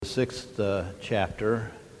6th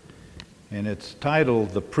chapter, and it's titled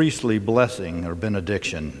The Priestly Blessing or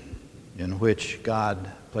Benediction, in which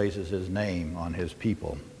God places his name on his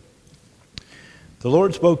people. The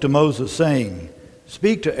Lord spoke to Moses, saying,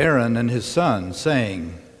 "Speak to Aaron and his sons,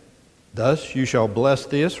 saying, Thus you shall bless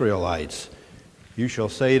the Israelites. You shall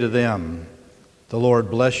say to them, The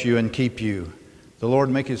Lord bless you and keep you. The Lord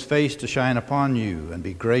make his face to shine upon you and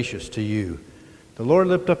be gracious to you. The Lord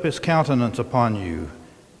lift up his countenance upon you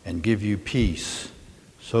and give you peace.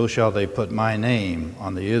 So shall they put my name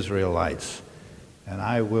on the Israelites, and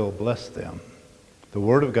I will bless them." The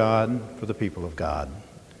word of God for the people of God.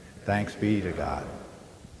 Thanks be to God.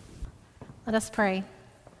 Let us pray.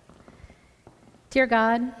 Dear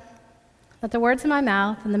God, let the words of my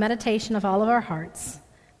mouth and the meditation of all of our hearts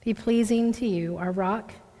be pleasing to you, our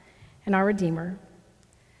rock and our Redeemer.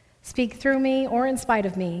 Speak through me or in spite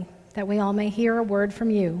of me, that we all may hear a word from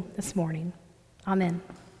you this morning. Amen.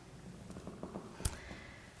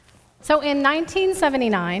 So in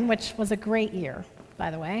 1979, which was a great year, by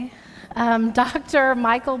the way, Dr.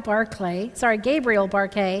 Gabriel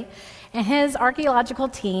Barkay and his archaeological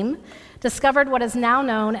team discovered what is now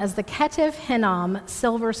known as the Ketiv Hinnom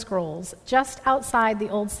silver scrolls just outside the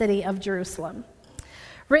old city of Jerusalem.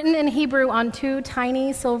 Written in Hebrew on two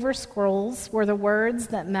tiny silver scrolls were the words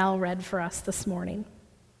that Mel read for us this morning.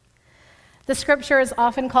 The scripture is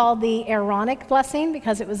often called the Aaronic blessing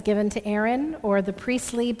because it was given to Aaron, or the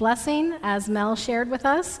priestly blessing, as Mel shared with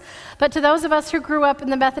us. But to those of us who grew up in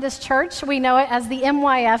the Methodist Church, we know it as the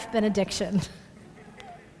MYF benediction.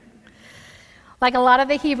 Like a lot of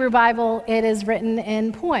the Hebrew Bible, it is written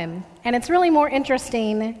in poem, and it's really more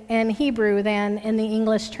interesting in Hebrew than in the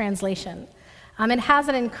English translation. It has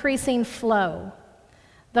an increasing flow.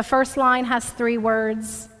 The first line has 3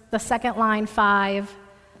 words, the second line 5,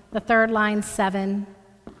 the third line 7.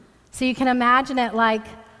 So you can imagine it like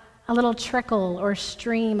a little trickle or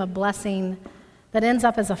stream of blessing that ends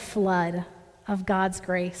up as a flood of God's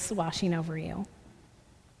grace washing over you.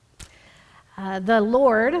 The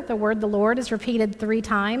word the Lord is repeated 3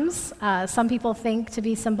 times. Some people think to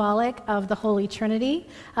be symbolic of the Holy Trinity,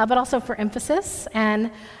 but also for emphasis.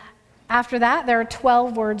 And after that, there are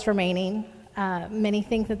 12 words remaining. Many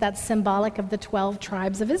think that that's symbolic of the 12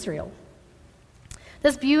 tribes of Israel.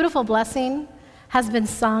 This beautiful blessing has been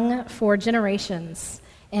sung for generations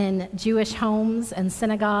in Jewish homes and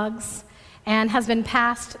synagogues, and has been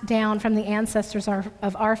passed down from the ancestors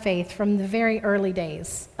of our faith from the very early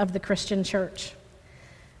days of the Christian church.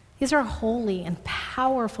 These are holy and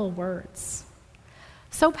powerful words,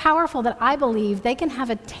 so powerful that I believe they can have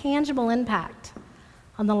a tangible impact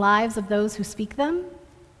on the lives of those who speak them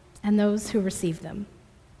and those who receive them.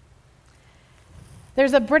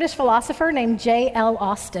 There's a British philosopher named J.L.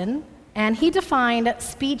 Austin, and he defined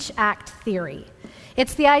speech act theory.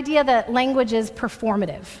 It's the idea that language is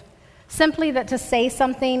performative. Simply that to say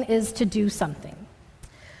something is to do something.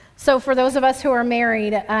 So for those of us who are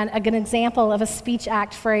married, an example of a speech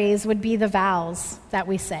act phrase would be the vows that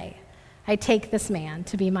we say. I take this man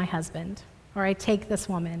to be my husband, or I take this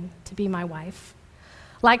woman to be my wife.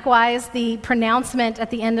 Likewise, the pronouncement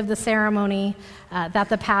at the end of the ceremony that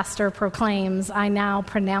the pastor proclaims, I now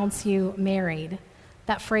pronounce you married.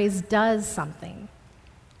 That phrase does something.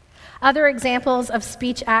 Other examples of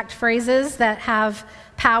speech act phrases that have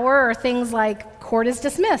power are things like, court is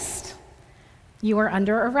dismissed, you are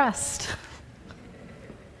under arrest,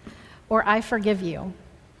 or I forgive you.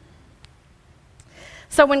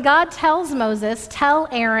 So when God tells Moses, tell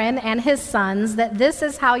Aaron and his sons that this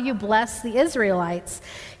is how you bless the Israelites,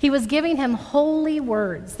 he was giving him holy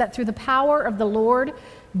words that through the power of the Lord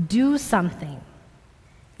do something.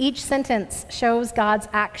 Each sentence shows God's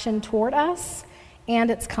action toward us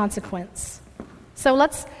and its consequence. So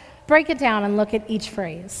let's break it down and look at each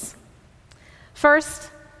phrase. First,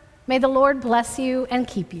 may the Lord bless you and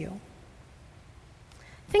keep you.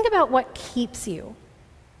 Think about what keeps you.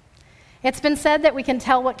 It's been said that we can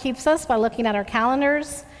tell what keeps us by looking at our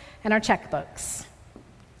calendars and our checkbooks.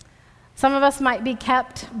 Some of us might be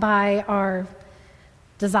kept by our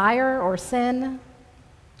desire or sin.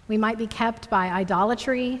 We might be kept by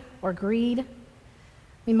idolatry or greed.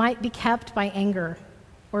 We might be kept by anger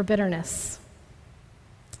or bitterness.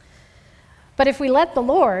 But if we let the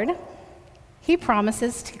Lord, he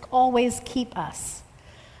promises to always keep us.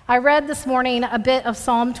 I read this morning a bit of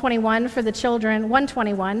Psalm 21 for the children,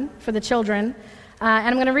 121 for the children, and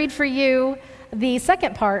I'm going to read for you the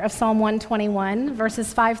second part of Psalm 121,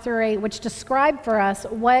 verses 5 through 8, which describe for us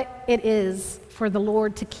what it is for the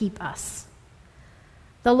Lord to keep us.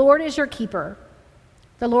 The Lord is your keeper.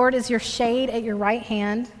 The Lord is your shade at your right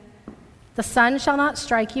hand. The sun shall not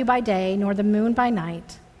strike you by day, nor the moon by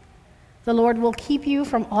night. The Lord will keep you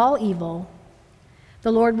from all evil.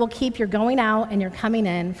 The Lord will keep your going out and your coming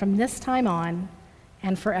in from this time on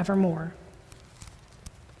and forevermore.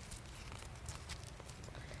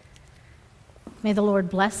 May the Lord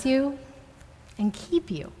bless you and keep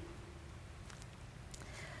you.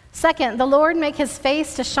 Second, the Lord make his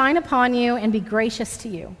face to shine upon you and be gracious to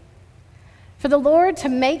you. For the Lord to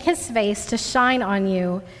make his face to shine on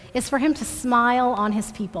you is for him to smile on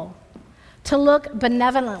his people, to look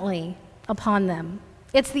benevolently upon them.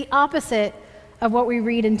 It's the opposite of what we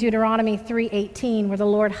read in Deuteronomy 3:18, where the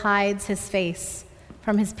Lord hides his face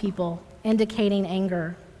from his people, indicating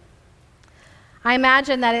anger. I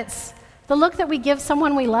imagine that it's the look that we give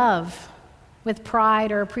someone we love with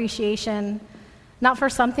pride or appreciation, not for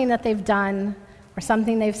something that they've done or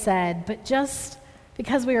something they've said, but just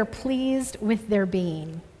because we are pleased with their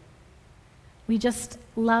being. We just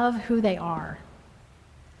love who they are.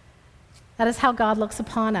 That is how God looks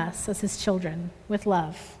upon us as his children, with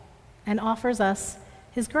love, and offers us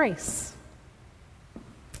his grace.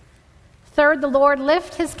 Third, the Lord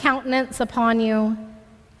lift his countenance upon you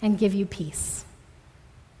and give you peace.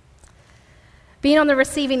 Being on the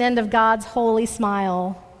receiving end of God's holy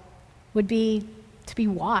smile would be to be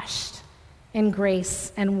washed in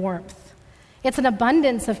grace and warmth. It's an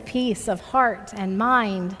abundance of peace of heart and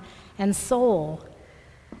mind and soul.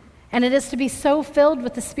 And it is to be so filled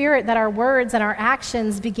with the Spirit that our words and our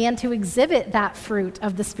actions begin to exhibit that fruit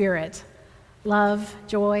of the Spirit: love,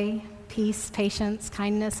 joy, peace, patience,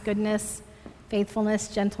 kindness, goodness, faithfulness,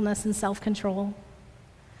 gentleness, and self-control.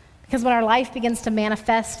 Because when our life begins to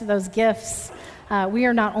manifest those gifts, we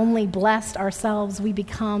are not only blessed ourselves, we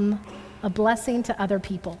become a blessing to other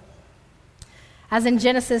people. As in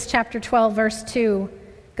Genesis chapter 12, verse 2,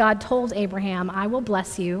 God told Abraham, "I will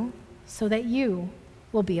bless you so that you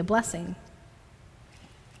will be a blessing."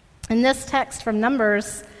 In this text from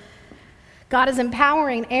Numbers, God is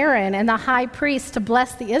empowering Aaron and the high priest to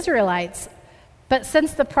bless the Israelites. But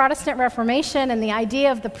since the Protestant Reformation and the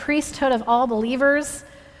idea of the priesthood of all believers,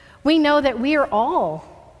 we know that we are all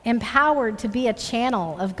empowered to be a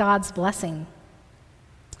channel of God's blessing.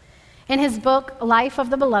 In his book, Life of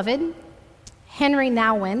the Beloved, Henry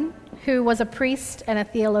Nouwen, who was a priest and a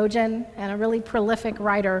theologian and a really prolific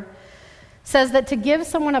writer, says that to give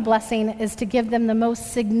someone a blessing is to give them the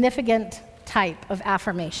most significant type of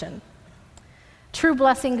affirmation. True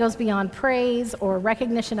blessing goes beyond praise or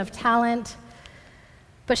recognition of talent,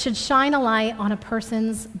 but should shine a light on a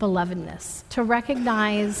person's belovedness, to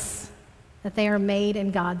recognize that they are made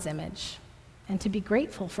in God's image and to be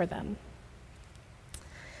grateful for them.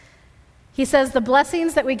 He says the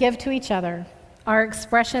blessings that we give to each other are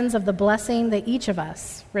expressions of the blessing that each of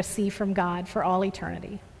us receive from God for all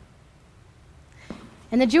eternity.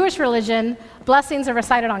 In the Jewish religion, blessings are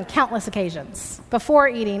recited on countless occasions: before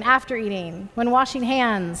eating, after eating, when washing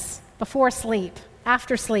hands, before sleep,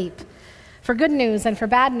 after sleep, for good news and for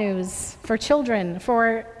bad news, for children,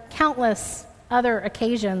 for countless other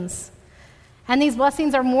occasions. And these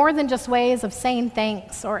blessings are more than just ways of saying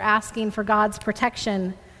thanks or asking for God's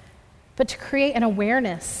protection, but to create an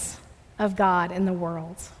awareness of God in the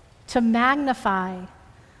world, to magnify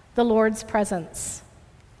the Lord's presence.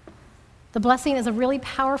 The blessing is a really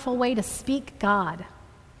powerful way to speak God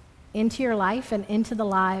into your life and into the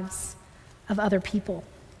lives of other people.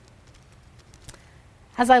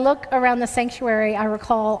 As I look around the sanctuary, I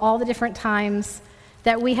recall all the different times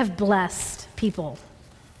that we have blessed people.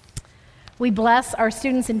 We bless our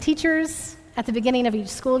students and teachers at the beginning of each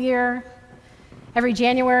school year. Every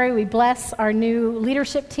January, we bless our new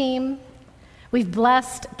leadership team. We've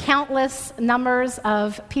blessed countless numbers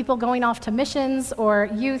of people going off to missions or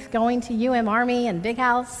youth going to UM Army and Big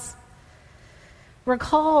House.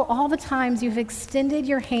 Recall all the times you've extended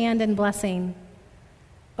your hand in blessing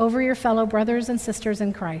over your fellow brothers and sisters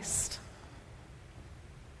in Christ.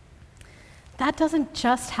 That doesn't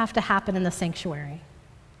just have to happen in the sanctuary.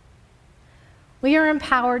 We are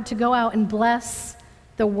empowered to go out and bless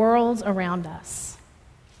the world around us.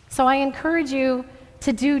 So I encourage you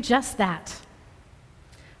to do just that.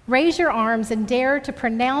 Raise your arms and dare to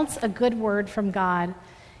pronounce a good word from God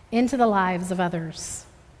into the lives of others.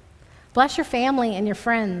 Bless your family and your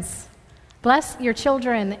friends. Bless your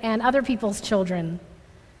children and other people's children.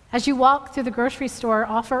 As you walk through the grocery store,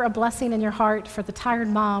 offer a blessing in your heart for the tired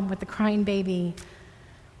mom with the crying baby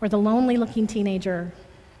or the lonely-looking teenager.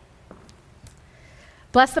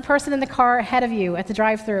 Bless the person in the car ahead of you at the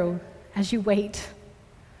drive-thru as you wait.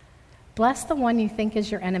 Bless the one you think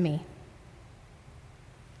is your enemy.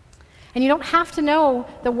 And you don't have to know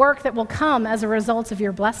the work that will come as a result of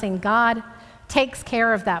your blessing. God takes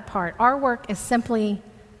care of that part. Our work is simply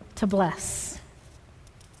to bless.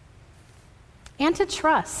 and to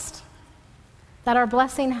trust that our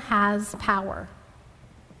blessing has power.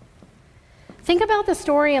 Think about the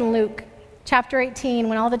story in Luke chapter 18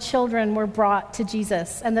 when all the children were brought to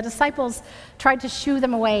Jesus and the disciples tried to shoo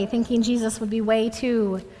them away, thinking Jesus would be way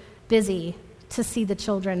too busy to see the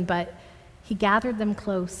children, but he gathered them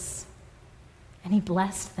close and he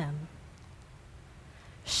blessed them.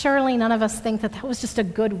 Surely none of us think that was just a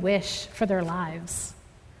good wish for their lives.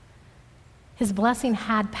 His blessing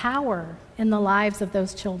had power in the lives of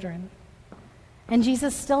those children. And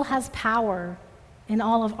Jesus still has power in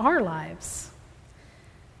all of our lives.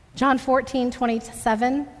 John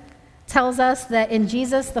 14:27 tells us that in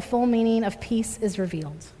Jesus the full meaning of peace is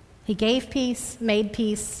revealed. He gave peace, made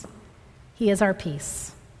peace. He is our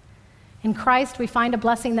peace. In Christ we find a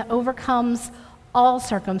blessing that overcomes all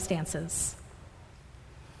circumstances.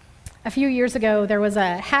 A few years ago, there was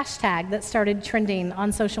a hashtag that started trending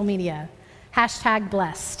on social media,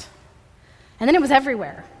 #blessed. And then it was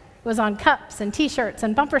everywhere. It was on cups and t-shirts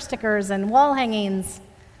and bumper stickers and wall hangings.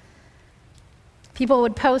 People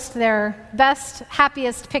would post their best,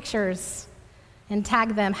 happiest pictures and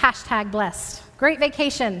tag them, #blessed. Great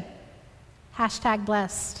vacation,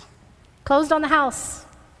 #blessed. Closed on the house,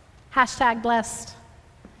 #blessed.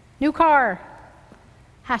 New car,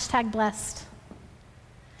 #blessed.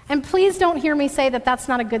 And please don't hear me say that that's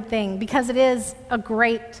not a good thing, because it is a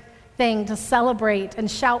great thing to celebrate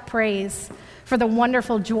and shout praise for the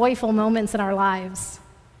wonderful, joyful moments in our lives.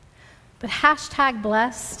 But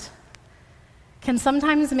 #blessed can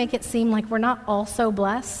sometimes make it seem like we're not also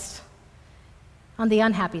blessed on the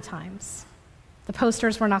unhappy times. The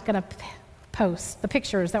posters we're not going to post, the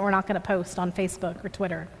pictures that we're not going to post on Facebook or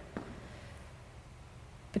Twitter.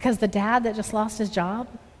 Because the dad that just lost his job,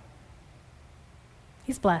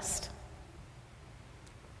 he's blessed.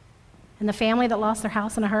 And the family that lost their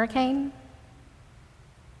house in a hurricane,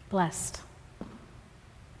 blessed.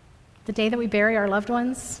 The day that we bury our loved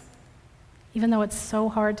ones, even though it's so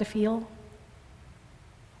hard to feel,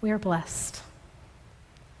 we are blessed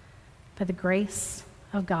by the grace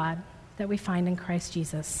of God that we find in Christ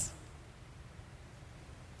Jesus.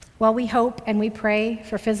 While we hope and we pray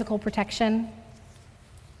for physical protection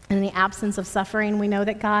and in the absence of suffering, we know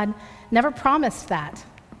that God never promised that.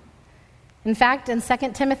 In fact, in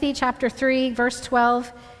 2 Timothy chapter 3, verse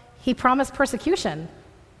 12, he promised persecution.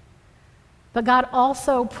 But God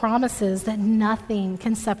also promises that nothing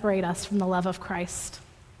can separate us from the love of Christ.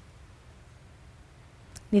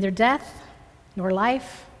 Neither death, nor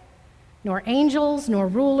life, nor angels, nor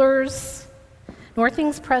rulers, nor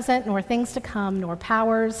things present, nor things to come, nor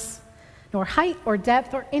powers, nor height or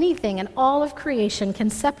depth or anything in all of creation can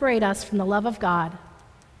separate us from the love of God.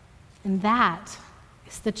 And that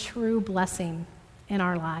is the true blessing in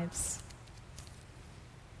our lives.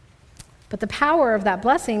 But the power of that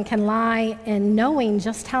blessing can lie in knowing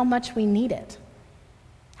just how much we need it,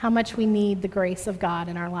 how much we need the grace of God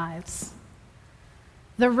in our lives.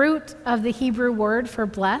 The root of the Hebrew word for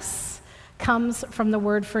bless comes from the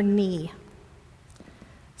word for knee.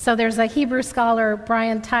 So there's a Hebrew scholar,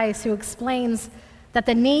 Brian Tice, who explains that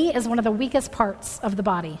the knee is one of the weakest parts of the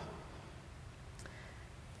body.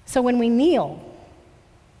 So when we kneel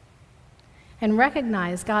and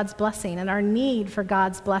recognize God's blessing and our need for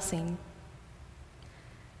God's blessing,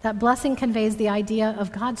 that blessing conveys the idea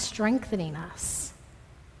of God strengthening us.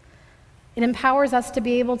 It empowers us to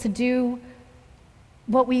be able to do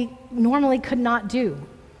what we normally could not do,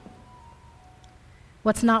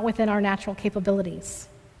 what's not within our natural capabilities.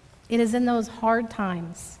 It is in those hard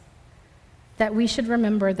times that we should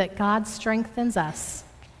remember that God strengthens us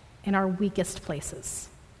in our weakest places.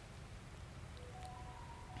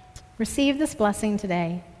 Receive this blessing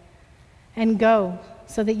today and go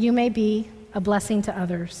so that you may be a blessing to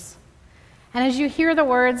others. And as you hear the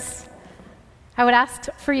words, I would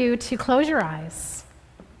ask for you to close your eyes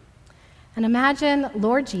and imagine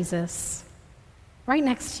Lord Jesus right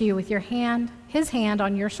next to you with your hand, his hand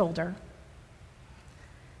on your shoulder,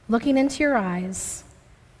 looking into your eyes.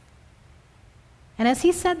 And as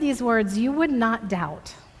he said these words, you would not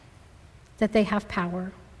doubt that they have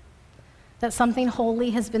power, that something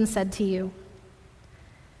holy has been said to you,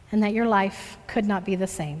 and that your life could not be the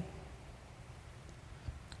same.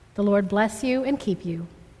 The Lord bless you and keep you.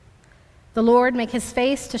 The Lord make his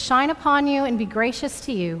face to shine upon you and be gracious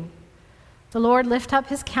to you. The Lord lift up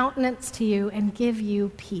his countenance to you and give you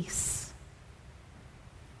peace.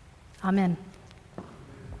 Amen.